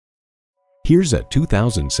Here's a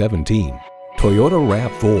 2017 Toyota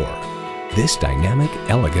RAV4. This dynamic,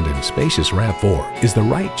 elegant, and spacious RAV4 is the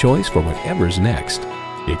right choice for whatever's next.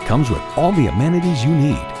 It comes with all the amenities you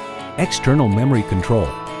need: external memory control,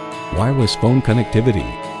 wireless phone connectivity,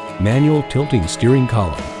 manual tilting steering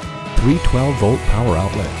column, 3 12-volt power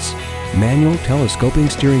outlets, manual telescoping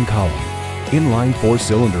steering column, inline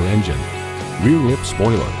 4-cylinder engine, rear lip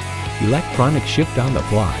spoiler, electronic shift on the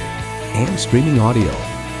fly, and streaming audio.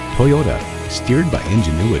 Toyota, steered by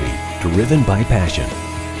ingenuity, driven by passion.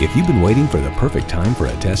 If you've been waiting for the perfect time for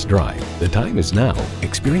a test drive, the time is now.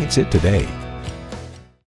 Experience it today.